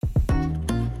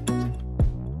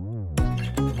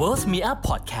Worth Me Up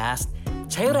Podcast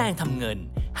ใช้แรงทำเงิน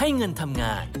ให้เงินทำง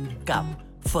านกับ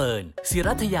เฟิร์น ศิ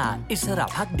รัทยา อิสระ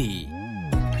ภักดี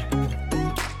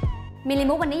มิลลิ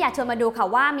มุกวันนี้อยากชวนมาดูค่ะ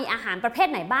ว่ามีอาหารประเภท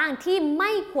ไหนบ้างที่ไ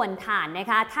ม่ควรทานนะ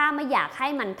คะถ้าไม่อยากให้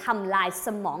มันทำลายส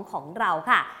มองของเรา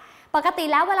ค่ะปกติ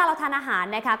แล้วเวลาเราทานอาหาร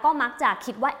นะคะก็มักจะ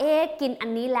คิดว่ากินอัน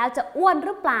นี้แล้วจะอ้วนห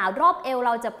รือเปล่ารอบเอวเร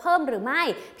าจะเพิ่มหรือไม่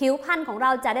ผิวพรรณของเร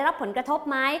าจะได้รับผลกระทบ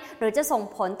ไหมหรือจะส่ง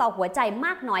ผลต่อหัวใจม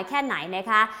ากน้อยแค่ไหนนะ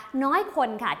คะน้อยคน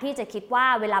ค่ะที่จะคิดว่า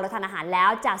เวลาเราทานอาหารแล้ว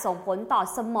จะส่งผลต่อ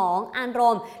สมองอาร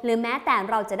มณ์หรือแม้แต่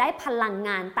เราจะได้พลังง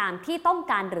านตามที่ต้อง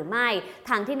การหรือไม่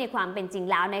ทางที่ในความเป็นจริง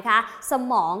แล้วนะคะส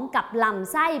มองกับล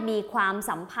ำไส้มีความ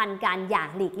สัมพันธ์กันอย่าง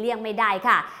หลีกเลี่ยงไม่ได้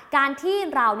ค่ะการที่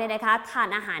เราเนี่ยนะคะทาน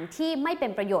อาหารที่ไม่เป็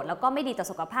นประโยชน์แล้วก็ไม่ดีต่อ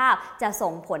สุขภาพจะ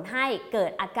ส่งผลให้เกิ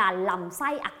ดอาการลำไส้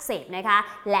อักเสบนะคะ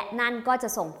และนั่นก็จะ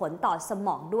ส่งผลต่อสม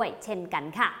องด้วยเช่นกัน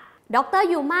ค่ะดร.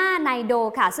ยูมาไนโด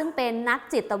ค่ะซึ่งเป็นนัก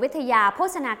จิตวิทยาโภ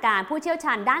ชนาการผู้เชี่ยวช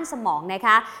าญด้านสมองนะค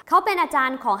ะเขาเป็นอาจาร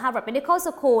ย์ของ Harvard Medical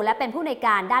School และเป็นผู้อำนวยก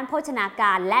ารด้านโภชนาก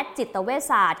ารและจิตเวช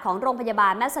ศาสตร์ของโรงพยาบา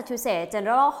ล Massachusetts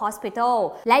General Hospital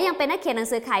และยังเป็นนักเขียนหนัง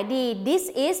สือขายดี This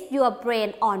is Your Brain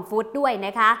on Food ด้วยน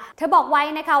ะคะเธอบอกไว้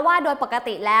นะคะว่าโดยปก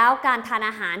ติแล้วการทาน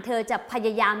อาหารเธอจะพย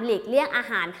ายามหลีกเลี่ยงอา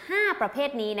หาร5ประเภท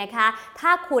นี้นะคะถ้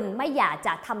าคุณไม่อยากจ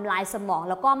ะทำลายสมอง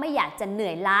แล้วก็ไม่อยากจะเหนื่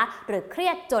อยล้าหรือเครี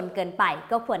ยดจนเกินไป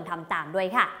ก็ควรทำตามด้วย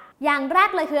ค่ะอย่างแรก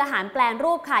เลยคืออาหารแปร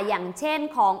รูปค่ะอย่างเช่น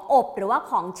ของอบหรือว่า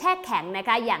ของแช่แข็งนะค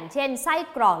ะอย่างเช่นไส้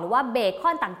กรอกหรือว่าเบค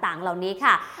อนต่างๆเหล่านี้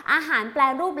ค่ะอาหารแปร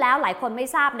รูปแล้วหลายคนไม่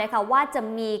ทราบนะคะว่าจะ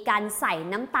มีการใส่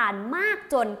น้ำตาลมาก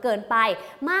จนเกินไป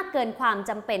มากเกินความ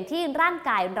จำเป็นที่ร่าง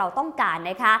กายเราต้องการ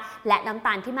นะคะและน้ำต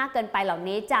าลที่มากเกินไปเหล่า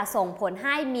นี้จะส่งผลใ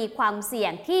ห้มีความเสี่ย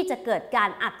งที่จะเกิดการ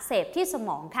อักเสบที่ส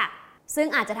มองค่ะซึ่ง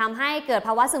อาจจะทำให้เกิดภ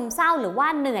าวะซึมเศร้าหรือว่า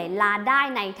เหนื่อยล้าได้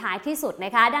ในท้ายที่สุดน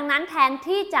ะคะดังนั้นแทน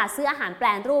ที่จะซื้ออาหารแปร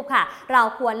รูปค่ะเรา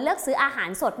ควรเลือกซื้ออาหาร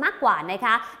สดมากกว่านะค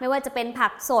ะไม่ว่าจะเป็นผั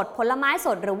กสดผลไม้ส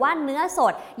ดหรือว่าเนื้อส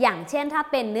ดอย่างเช่นถ้า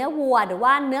เป็นเนื้อวัวหรือ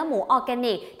ว่าเนื้อหมูออร์แก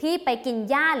นิกที่ไปกิน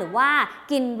หญ้าหรือว่า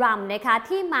กินรำนะคะ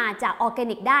ที่มาจากออร์แก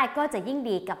นิกได้ก็จะยิ่ง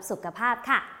ดีกับสุขภาพ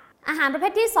ค่ะอาหารประเภ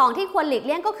ทที่2ที่ควรหลีกเ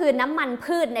ลี่ยงก็คือน้ำมัน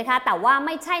พืชนะคะแต่ว่าไ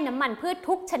ม่ใช่น้ำมันพืช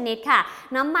ทุกชนิดค่ะ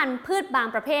น้ำมันพืชบาง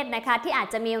ประเภทนะคะที่อาจ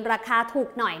จะมีราคาถูก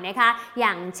หน่อยนะคะอ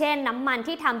ย่างเช่นน้ำมัน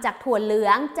ที่ทำจากถั่วเหลื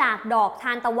องจากดอกท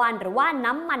านตะวันหรือว่า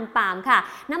น้ำมันปาล์มค่ะ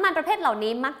น้ำมันประเภทเหล่า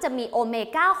นี้มักจะมีโอเม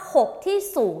ก้า6ที่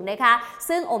สูงนะคะ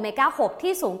ซึ่งโอเมก้า6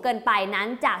ที่สูงเกินไปนั้น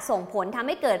จะส่งผลทำใ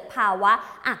ห้เกิดภาวะ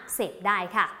อักเสบได้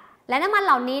ค่ะและน้ำมันเ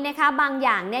หล่านี้นะคะบางอ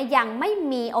ย่างเนี่ยยังไม่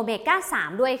มีโอเมก้า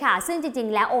3ด้วยค่ะซึ่งจริง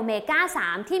ๆแล้วโอเมก้า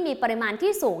3ที่มีปริมาณ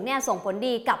ที่สูงเนี่ยส่งผล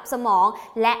ดีกับสมอง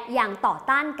และยังต่อ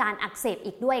ต้านการอักเสบ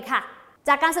อีกด้วยค่ะ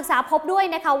จากการศึกษาพบด้วย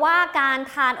นะคะว่าการ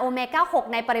ทานโอเมก้า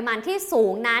6ในปริมาณที่สู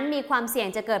งนั้นมีความเสี่ยง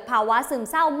จะเกิดภาวะซึม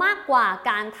เศร้ามากกว่า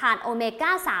การทานโอเมก้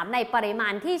า3ในปริมา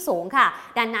ณที่สูงค่ะ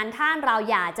ดังนั้นถ้าเรา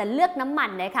อยากจะเลือกน้ำมัน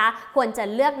นะคะควรจะ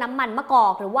เลือกน้ำมันมะกอ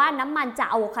กหรือว่าน้ำมันจาก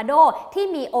อะโวคาโดที่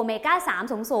มีโอเมก้า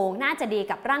3สูงน่าจะดี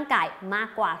กับร่างกายมาก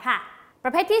กว่าค่ะป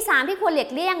ระเภทที่3ที่ควรหลี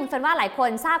กเลี่ยงเฟิร์นว่าหลายคน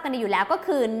ทราบกันดีอยู่แล้วก็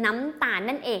คือน้ำตาล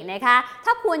นั่นเองนะคะถ้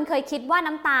าคุณเคยคิดว่า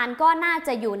น้ำตาลก็น่าจ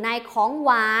ะอยู่ในของหว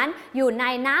านอยู่ใน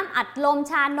น้ำอัดลม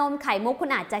ชานมไข่มุกคุณ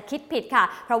อาจจะคิดผิดค่ะ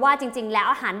เพราะว่าจริงๆแล้ว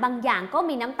อาหารบางอย่างก็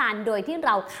มีน้ำตาลโดยที่เ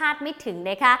ราคาดไม่ถึง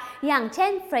นะคะอย่างเช่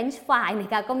นเฟรนช์ฟรายน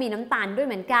ะคะก็มีน้ำตาลด้วย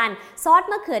เหมือนกันซอส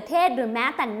มะเขือเทศหรือแม้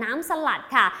แต่น้ำสลัด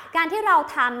ค่ะการที่เรา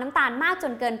ทานน้ำตาลมากจ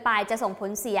นเกินไปจะส่งผ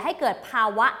ลเสียให้เกิดภา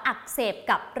วะอักเสบ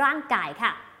กับร่างกาย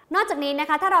ค่ะนอกจากนี้นะ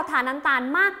คะถ้าเราทานน้ำตาล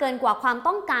มากเกินกว่าความ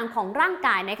ต้องการของร่างก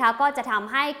ายนะคะก็จะท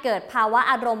ำให้เกิดภาวะ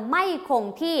อารมณ์ไม่คง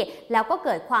ที่แล้วก็เ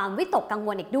กิดความวิตกกังว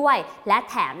ลอีกด้วยและ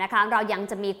แถมนะคะเรายัง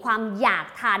จะมีความอยาก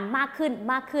ทานมาก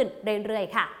ขึ้นเรื่อย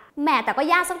ๆค่ะแหมแต่ก็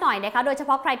ยากสักหน่อยนะคะโดยเฉพ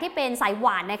าะใครที่เป็นสายหว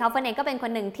านนะคะเฟิร์นเองก็เป็นค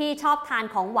นหนึ่งที่ชอบทาน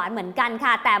ของหวานเหมือนกัน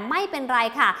ค่ะแต่ไม่เป็นไร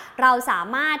ค่ะเราสา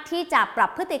มารถที่จะปรับ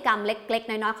พฤติกรรมเล็กๆ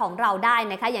น้อยๆของเราได้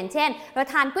นะคะอย่างเช่นเรา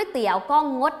ทานก๋วยเตี๋ยวก็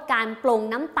งดการปรุง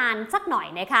น้ำตาลสักหน่อย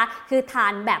นะคะคือทา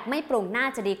นแบบไม่ปรุงน่า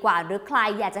จะดีกว่าหรือใคร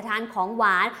อยากจะทานของหว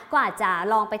านก็อาจจะ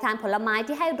ลองไปทานผลไม้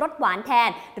ที่ให้รสหวานแทน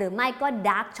หรือไม่ก็ด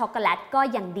าร์กช็อกโกแลตก็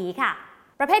ยังดีค่ะ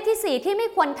ประเภทที่4ที่ไม่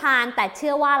ควรทานแต่เ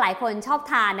ชื่อว่าหลายคนชอบ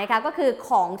ทานนะคะก็คือข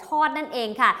องทอดนั่นเอง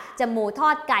ค่ะจะหมูทอ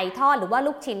ดไก่ทอดหรือว่า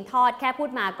ลูกชิ้นทอดแค่พูด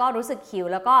มาก็รู้สึกหิว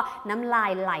แล้วก็น้ำลา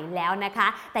ยไหลแล้วนะคะ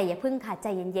แต่อย่าเพิ่งค่ะใจ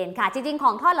เย็นๆค่ะจริงๆข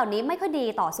องทอดเหล่านี้ไม่ค่อยดี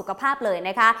ต่อสุขภาพเลยน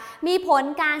ะคะมีผล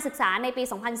การศึกษาในปี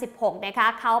 2016 นะคะ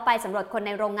เขาไปสำรวจคนใ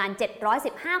นโรงงาน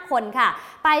715คนค่ะ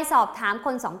ไปสอบถามค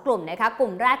น2กลุ่มนะคะกลุ่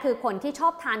มแรกคือคนที่ชอ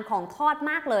บทานของทอด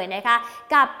มากเลยนะคะ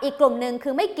กับอีกกลุ่มนึงคื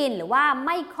อไม่กินหรือว่าไ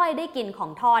ม่ค่อยได้กินขอ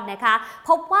งทอดนะคะ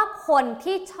พบว่าคน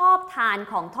ที่ชอบทาน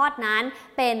ของทอดนั้น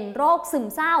เป็นโรคซึม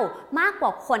เศร้ามากกว่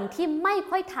าคนที่ไม่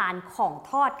ค่อยทานของ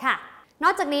ทอดค่ะ น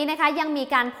อกจากนี้นะคะยังมี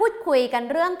การพูดคุยกัน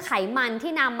เรื่องไขมัน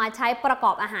ที่นำมาใช้ประก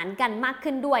อบอาหารกันมาก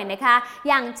ขึ้นด้วยนะคะ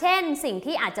อย่างเช่นสิ่ง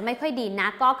ที่อาจจะไม่ค่อยดีนั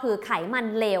กก็คือไขมัน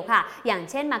เลวค่ะอย่าง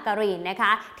เช่นมาการีนนะค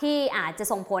ะที่อาจจะ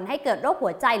ส่งผลให้เกิดโรคหั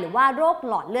วใจหรือว่าโรค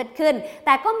หลอดเลือดขึ้นแ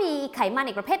ต่ก็มีไขมัน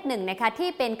อีกประเภทหนึ่งนะคะที่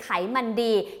เป็นไขมัน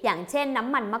ดีอย่างเช่นน้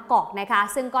ำมันมะกอกนะคะ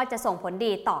ซึ่งก็จะส่งผล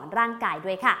ดีต่อร่างกาย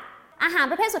ด้วยค่ะอาหาร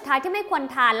ประเภทสุดท้ายที่ไม่ควร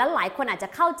ทานและหลายคนอาจจะ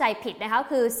เข้าใจผิดนะคะ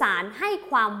คือสารให้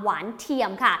ความหวานเทีย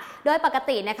มค่ะโดยปก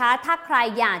ตินะคะถ้าใคร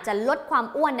อยากจะลดความ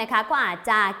อ้วนนะคะก็อาจ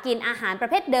จะกินอาหารประ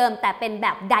เภทเดิมแต่เป็นแบ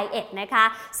บไดเอทนะคะ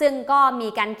ซึ่งก็มี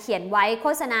การเขียนไว้โฆ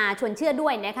ษณาชวนเชื่อด้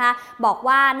วยนะคะบอก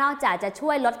ว่านอกจากจะช่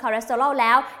วยลดคอเลสเตอรอลแ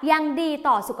ล้วยังดี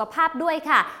ต่อสุขภาพด้วย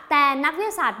ค่ะแต่นักวิท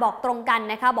ยาศาสตร์บอกตรงกัน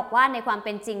นะคะบอกว่าในความเ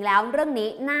ป็นจริงแล้วเรื่องนี้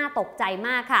น่าตกใจม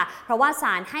ากค่ะเพราะว่าส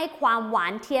ารให้ความหวา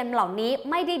นเทียมเหล่านี้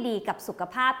ไม่ได้ดีกับสุข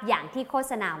ภาพอย่างที่โฆ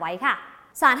ษณาไว้ค่ะ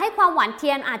สารให้ความหวานเที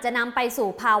ยมอาจจะนำไปสู่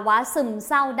ภาวะซึม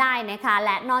เศร้าได้นะคะแ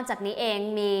ละนอกจากนี้เอง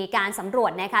มีการสำรว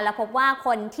จนะคะและพบว่าค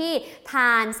นที่ท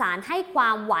านสารให้ควา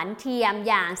มหวานเทียม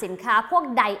อย่างสินค้าพวก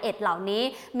ไดเอทเหล่านี้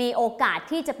มีโอกาส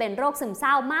ที่จะเป็นโรคซึมเศ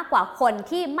ร้ามากกว่าคน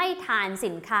ที่ไม่ทาน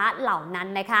สินค้าเหล่านั้น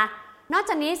นะคะนอก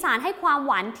จากนี้สารให้ความ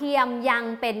หวานเทียมยัง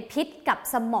เป็นพิษกับ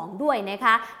สมองด้วยนะค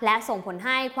ะและส่งผลใ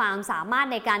ห้ความสามารถ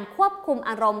ในการควบคุม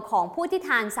อารมณ์ของผู้ที่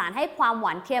ทานสารให้ความหว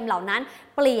านเทียมเหล่านั้น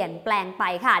เปลี่ยนแปลงไป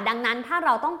ค่ะดังนั้นถ้าเร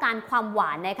าต้องการความหว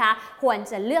านนะคะควร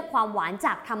จะเลือกความหวานจ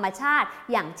ากธรรมชาติ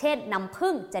อย่างเช่นน้ำ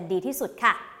ผึ้งจะดีที่สุด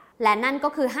ค่ะและนั่นก็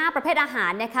คือ5ประเภทอาหา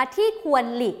รนะคะที่ควร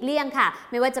หลีกเลี่ยงค่ะ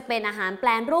ไม่ว่าจะเป็นอาหารแปร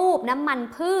รูปน้ำมัน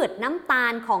พืชน้ำตา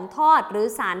ลของทอดหรือ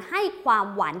สารให้ความ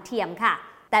หวานเทียมค่ะ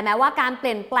แต่แม้ว่าการเป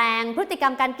ลี่ยนแปลงพฤติกรร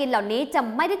มการกินเหล่านี้จะ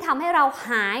ไม่ได้ทำให้เราห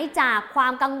ายจากควา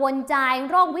มกังวลใจ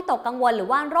โรควิตกกังวลหรือ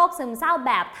ว่าโรคซึมเศร้าแ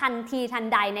บบทันทีทัน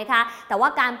ใดนะคะแต่ว่า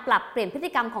การปรับเปลี่ยนพฤติ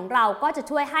กรรมของเราก็จะ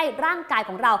ช่วยให้ร่างกายข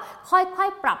องเราค่อย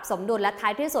ๆปรับสมดุลและท้า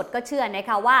ยที่สุดก็เชื่อนะค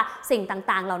ะว่าสิ่ง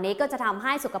ต่างๆเหล่านี้ก็จะทำใ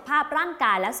ห้สุขภาพร่างก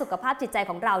ายและสุขภาพจิตใจ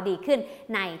ของเราดีขึ้น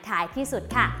ในท้ายที่สุด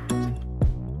ค่ะ